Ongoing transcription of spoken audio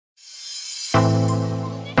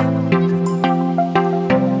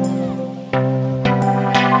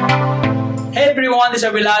everyone, this is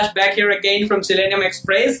Abhilash back here again from Selenium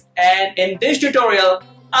Express, and in this tutorial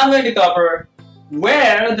I'm going to cover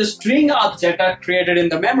where the string objects are created in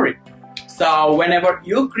the memory. So whenever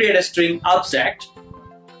you create a string object,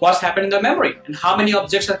 what's happened in the memory and how many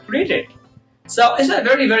objects are created. So it's a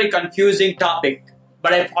very confusing topic,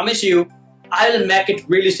 but I promise you I'll make it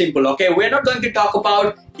really simple. Okay, we're not going to talk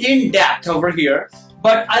about in depth over here,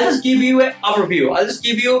 but I'll just give you an overview. I'll just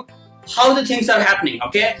give you how the things are happening,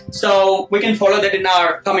 okay? So we can follow that in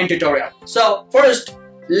our coming tutorial. So first,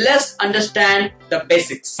 let's understand the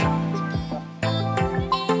basics.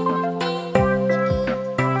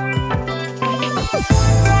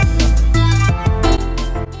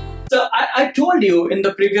 So I told you in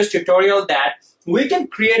the previous tutorial that we can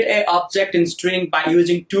create an object in string by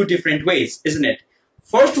using two different ways, isn't it?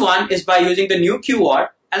 First one is by using the new keyword,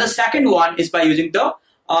 and the second one is by using the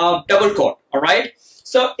double quote, all right?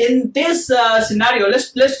 So in this scenario,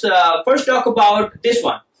 let's first talk about this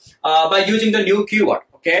one by using the new keyword.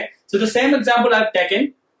 Okay. So the same example I've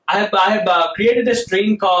taken, I have created a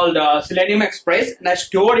string called Selenium Express, and I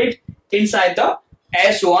stored it inside the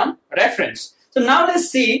S1 reference. So now let's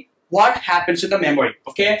see what happens in the memory.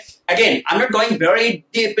 Okay. Again, I'm not going very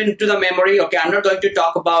deep into the memory. Okay. I'm not going to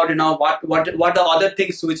talk about what the other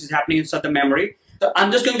things which is happening inside the memory. So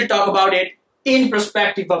I'm just going to talk about it in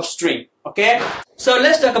perspective of string. Okay, so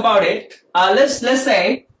let's talk about it. Let's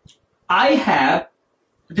say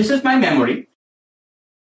this is my memory.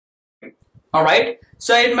 All right,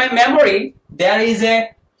 so in my memory there is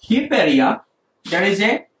a heap area, and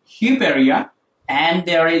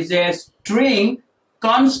there is a string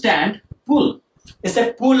constant pool. It's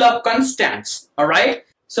a pool of constants. All right,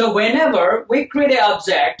 so whenever we create an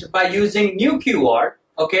object by using new keyword,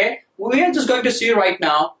 okay, we are just going to see right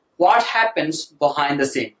now what happens behind the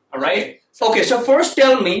scene. All right. Okay, so first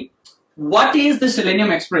tell me, what is the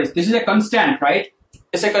Selenium Express? This is a constant, right?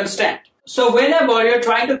 It's a constant. So whenever you're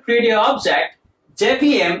trying to create an object,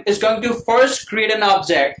 JVM is going to first create an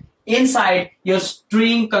object inside your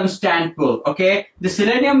string constant pool. Okay, the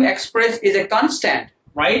Selenium Express is a constant,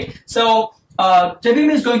 right? So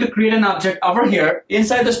JVM is going to create an object over here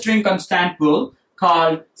inside the string constant pool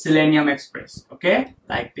called Selenium Express. Okay,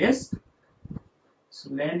 like this.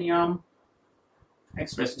 Selenium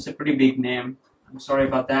Express is a pretty big name. I'm sorry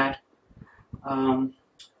about that.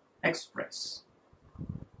 Express.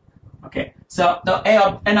 Okay, so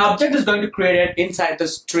an object is going to create it inside the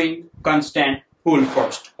string constant pool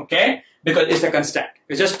first. Okay, because it's a constant.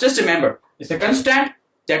 Just remember, it's a constant.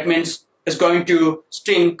 That means it's going to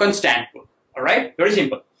string constant pool. All right, very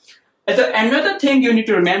simple. And another thing you need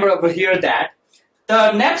to remember over here that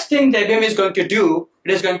the next thing the JVM is going to do,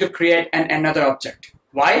 it is going to create another object.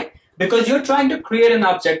 Why? Because you're trying to create an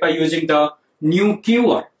object by using the new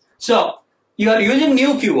keyword. So you are using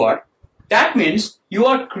new keyword. That means you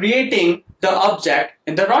are creating the object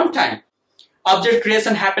in the runtime. Object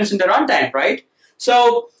creation happens in the runtime, right?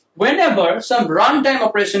 So whenever some runtime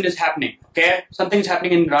operation is happening, okay, something is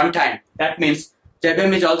happening in runtime, that means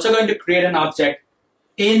JVM is also going to create an object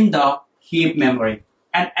in the heap memory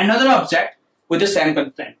and another object with the same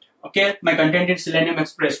content. Okay, my content is Selenium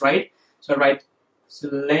Express, right? So write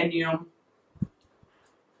Selenium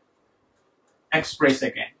Express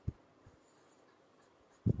again.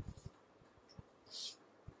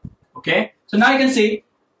 Okay, so now you can see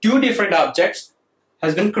two different objects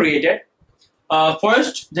has been created.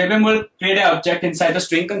 First, JVM will create an object inside the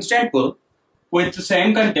string constant pool with the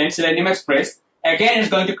same content, Selenium Express. Again, it's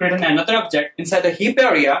going to create another object inside the heap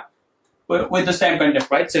area with the same content,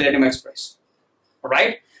 right? Selenium Express. All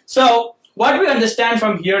right. So what we understand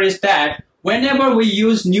from here is that whenever we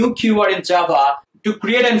use new keyword in Java to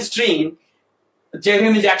create a string,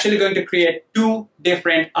 JVM is actually going to create two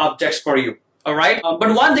different objects for you. All right.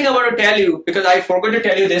 But one thing I want to tell you, because I forgot to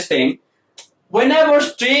tell you this thing, whenever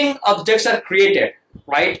string objects are created,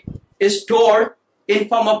 right, is stored in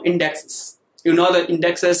form of indexes. You know that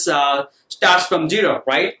indexes starts from 0,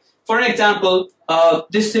 right? For example,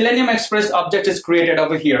 this Selenium Express object is created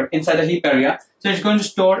over here inside the heap area. So it's going to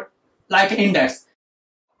store like an index.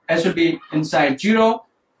 S will be inside 0,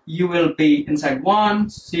 U will be inside 1,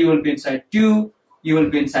 C will be inside 2, U will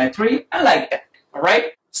be inside 3, and like that. All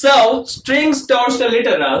right. So string stores the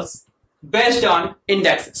literals based on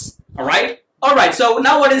indexes. All right. All right. So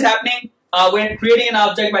now what is happening? We're creating an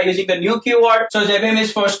object by using the new keyword. So JVM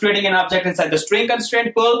is first creating an object inside the string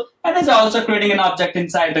constraint pool, and is also creating an object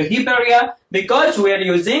inside the heap area because we are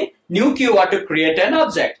using new keyword to create an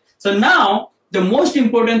object. So now the most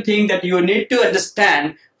important thing that you need to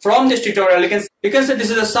understand from this tutorial, because this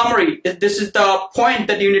is a summary, this is the point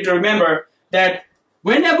that you need to remember, that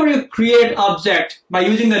whenever you create object by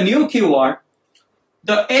using the new keyword,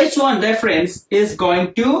 the h1 reference is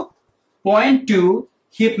going to point to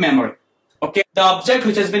heap memory. Okay, the object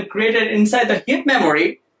which has been created inside the heap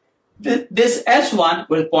memory, this h1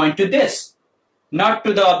 will point to this, not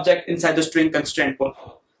to the object inside the string constraint pool.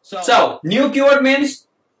 So new keyword means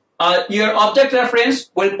your object reference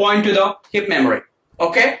will point to the heap memory.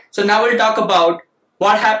 Okay, so now we'll talk about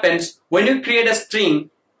what happens when you create a string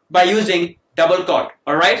by using double quote.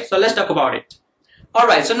 All right, so let's talk about it. All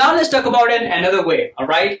right, so now let's talk about it another way. All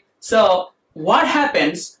right, so what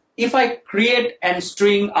happens if I create a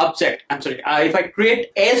string object? If I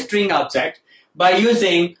create a string object by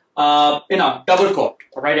using double quote.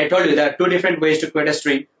 All right, I told you there are two different ways to create a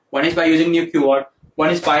string. One is by using new keyword. One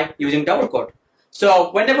is by using double quote.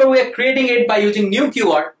 So whenever we are creating it by using new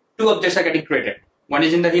keyword, two objects are getting created. One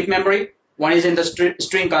is in the heap memory. One is in the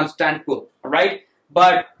string constant pool. All right,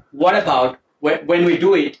 but what about when we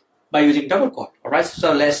do it by using double quote? All right,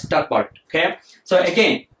 so let's talk about it. Okay, so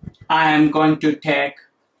again, I am going to take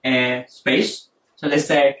a space. So let's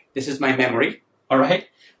say this is my memory. All right,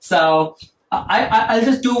 so I'll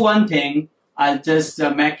just do one thing. I'll just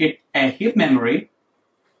make it a heap memory,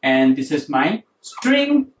 and this is my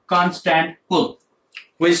string constant pool,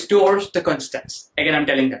 which stores the constants. Again, I'm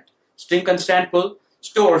telling that string constant pool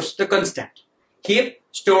stores the constant. Heap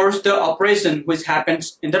stores the operation which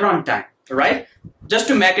happens in the runtime. All right, just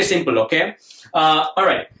to make it simple. Okay, all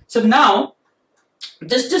right. So now,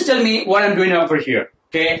 just tell me what I'm doing over here.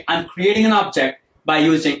 Okay, I'm creating an object by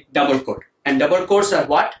using double quote, and double quotes are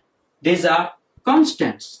what? These are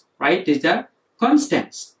constants, right? These are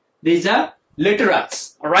constants. These are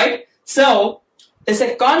literals. All right. So it's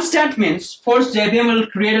a constant means first JVM will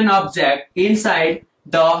create an object inside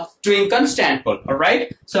the string constant pool. All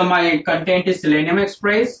right. So my content is Selenium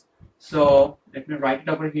Express. So let me write it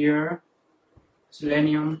over here.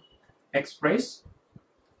 Selenium Express.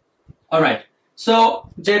 All right. So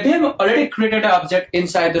JVM already created an object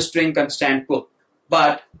inside the string constant pool,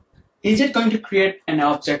 but is it going to create an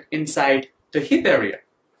object inside the heap area?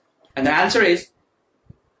 And the answer is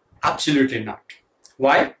absolutely not.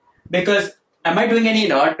 Why? Because am I doing any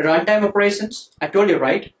runtime operations? I told you,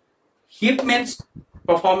 right? Heap means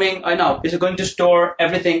performing, is going to store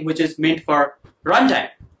everything which is meant for runtime.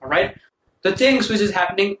 All right, the things which is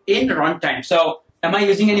happening in runtime. So am I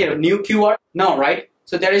using any new keyword? No, right?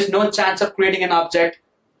 So there is no chance of creating an object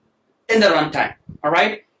in the runtime. All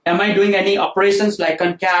right. Am I doing any operations like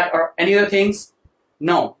concat or any other things?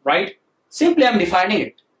 No, right? Simply I'm defining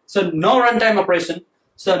it. So no runtime operation.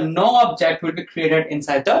 So no object will be created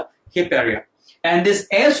inside the heap area. And this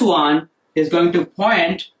S1 is going to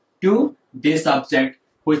point to this object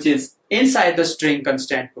which is inside the string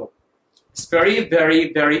constant pool. It's very,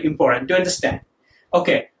 very, very important to understand.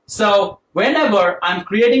 Okay, so whenever I'm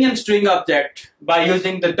creating a string object by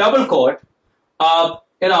using the double quote,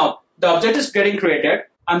 the object is getting created.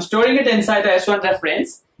 I'm storing it inside the S1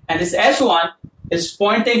 reference, and this S1 is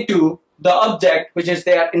pointing to the object which is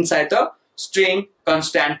there inside the string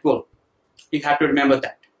constant pool. You have to remember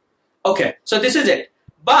that. Okay, so this is it.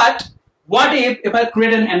 But what if I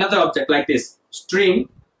create another object like this? String,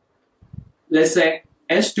 let's say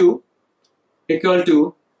S2 equal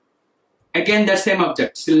to, again, that same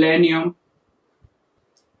object, Selenium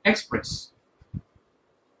Express.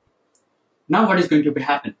 Now what is going to be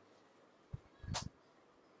happen?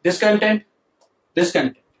 This content,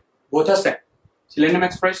 both are set. Selenium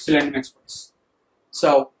Express, Selenium Express.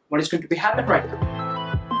 So what is going to be happen right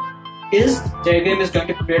now? Is JVM is going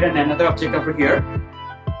to create another object over here,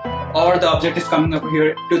 or the object is coming over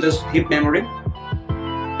here to this heap memory?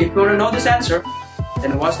 If you want to know this answer,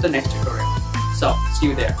 then watch the next tutorial. So see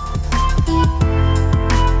you there.